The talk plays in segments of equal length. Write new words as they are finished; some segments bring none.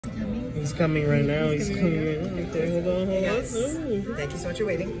He's coming right now. He's coming right now. Okay, hold on. Hey guys, thank you so much for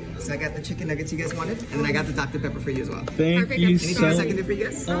waiting. So I got the chicken nuggets you guys wanted, and then I got the Dr. Pepper for you as well. Thank you Anything so else I can do for you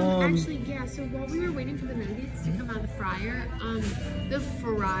guys? Actually, yeah, so while we were waiting for the nuggets to come out of the fryer, the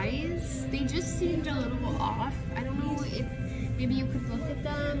fries, they just seemed a little off. I don't know if maybe you could look at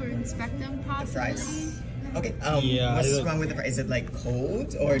them or inspect them possibly. The fries? Okay, Yeah, what's wrong with the fries? Is it like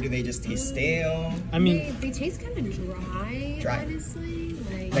cold, or do they just taste stale? I mean, They taste kind of dry, honestly.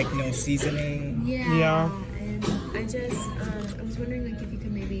 Like no seasoning? Yeah. And I just, I was wondering like if you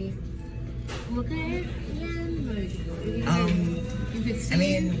could maybe look at it again, like, you could see. I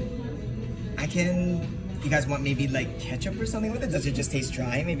mean, I can. You guys want maybe like ketchup or something with it? Does it just taste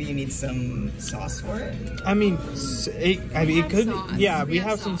dry? Maybe you need some sauce for it. I mean, it could. sauce. Yeah, we We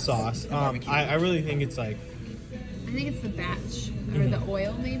have have some sauce. I really think it's like. I think it's the batch or the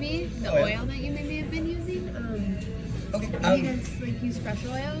oil maybe. The oil that you maybe have been using. Okay. Do you guys like use fresh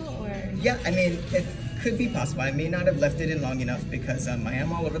oil or? Yeah, I mean, it could be possible. I may not have left it in long enough because I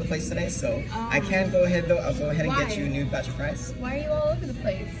am all over the place today. So I can go ahead though. I'll go ahead and get you a new batch of fries. Why are you all over the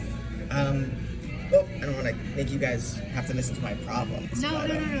place? Well, I don't want to make you guys have to listen to my problems. No, but,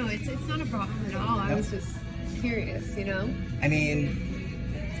 no. It's not a problem at all. I was just curious, you know. I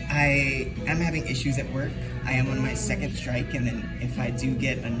mean, I am having issues at work. I am on my second strike, and then if I do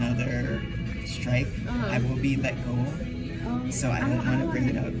get another strike, I will be let go. So I don't want to bring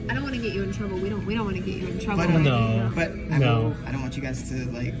it up. I don't want to get you in trouble. We don't want to get you in trouble. But No. But I don't want you guys to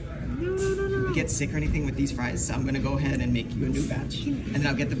like No. get sick or anything with these fries. So I'm gonna go ahead and make you a new batch, and then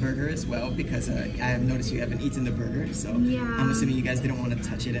I'll get the burger as well because I have noticed you haven't eaten the burger. So Yeah. I'm assuming you guys didn't want to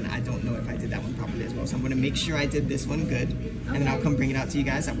touch it, and I don't know if I did that one properly as well. So I'm gonna make sure I did this one good, and then I'll come bring it out to you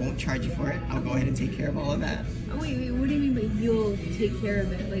guys. I won't charge you for it. I'll go ahead and take care of all of that. Oh wait. What do you mean by you'll take care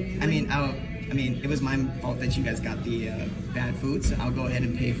of it? Like. I mean, it was my fault that you guys got the bad food, so I'll go ahead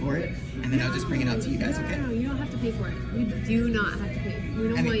and pay for it, and then I'll just bring it out to you guys, okay? No, you don't have to pay for it. You do not have to pay. We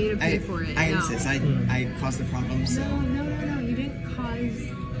don't want you to pay for it. I no. insist. I caused the problem, so... No. You didn't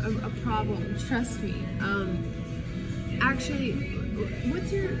cause a problem. Trust me. Actually, what's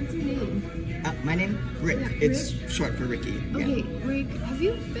your name? My name? Rick. Yeah, It's short for Ricky. Yeah. Okay, Rick, have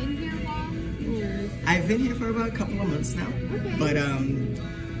you been here long? Or? I've been here for about a couple of months now, Okay. but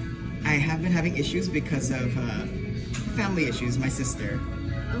I have been having issues because of family issues. My sister.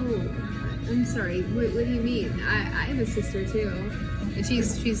 Oh, I'm sorry. What do you mean? I have a sister too, and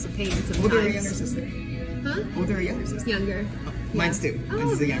she's a pain sometimes. Older or younger sister? Huh? Older or younger sister? Younger. Mine's too.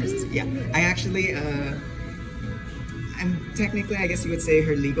 Mine's the younger sister. Yeah. I actually, I'm technically, I guess you would say,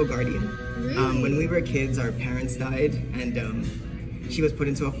 her legal guardian. Really? When we were kids, our parents died, and she was put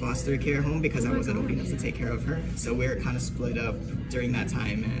into a foster care home because I wasn't old enough to take care of her. So we were kind of split up during that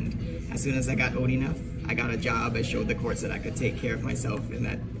time, and as soon as I got old enough, I got a job. I showed the courts that I could take care of myself and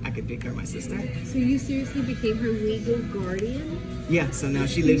that I could take care of my sister. So you seriously became her legal guardian? Yeah, so now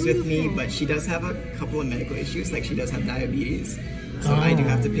she lives with me, Beautiful. but she does have a couple of medical issues, like she does have diabetes. So I do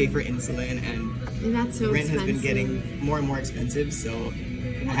have to pay for insulin, and That's so rent has been expensive. getting more and more expensive, so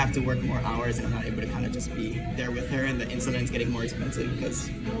I have to work more hours and I'm not able to kind of just be there with her, and the insulin's getting more expensive because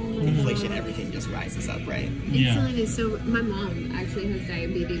inflation, everything just rises up, right? Insulin is so. My mom actually has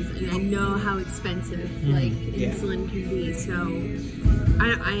diabetes, and I know how expensive like insulin can be. So,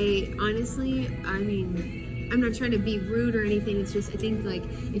 I honestly, I mean, I'm not trying to be rude or anything. It's just I think like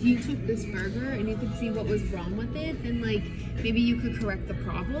if you took this burger and you could see what was wrong with it, then like maybe you could correct the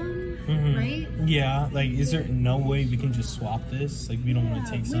problem, right? Yeah, like, is there no way we can just swap this? Like, we don't want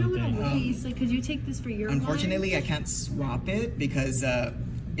to take We don't something. want to waste. Like, could you take this for your mom? Unfortunately, I can't swap it because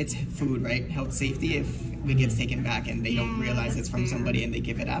it's food, right? Health safety. If it gets taken back and they don't Yeah, realize it's from that's fair. somebody and they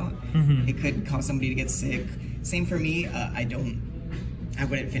give it out, it could cause somebody to get sick. Same for me. I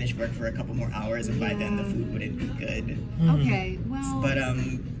wouldn't finish work for a couple more hours, and by then the food wouldn't be good. Okay, well. But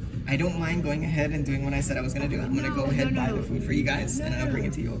I don't mind going ahead and doing what I said I was gonna do. I'm gonna go ahead and buy the food for you guys, and I'll bring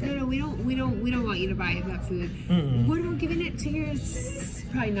it to you. Okay? No, we don't want you to buy that food. What about giving it to your?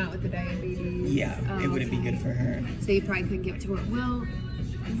 Probably not with the diabetes. Yeah, it wouldn't be good for her. So you probably couldn't give it to her. Well,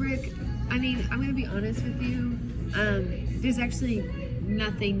 Rick, I mean, I'm gonna be honest with you. There's actually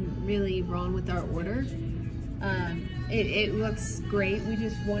nothing really wrong with our order. It looks great. We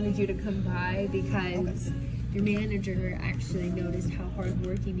just wanted you to come by because your manager actually noticed how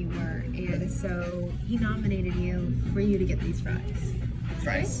hardworking you were, and so he nominated you for you to get these fries.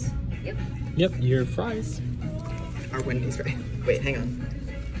 Fries. Yep. Yep, your fries. Our Wendy's fries. Wait, hang on.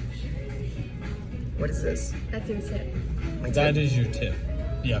 What is this? That's your tip. My That tip? is your tip.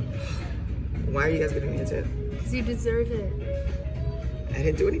 Yep. Why are you guys giving me a tip? Because you deserve it. I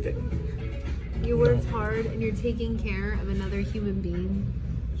didn't do anything. You worked hard and you're taking care of another human being.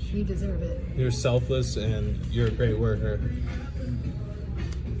 You deserve it. You're selfless and you're a great worker.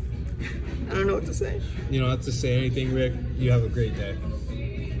 I don't know what to say. You don't have to say anything, Rick. You have a great day.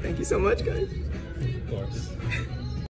 Thank you so much, guys. Of course.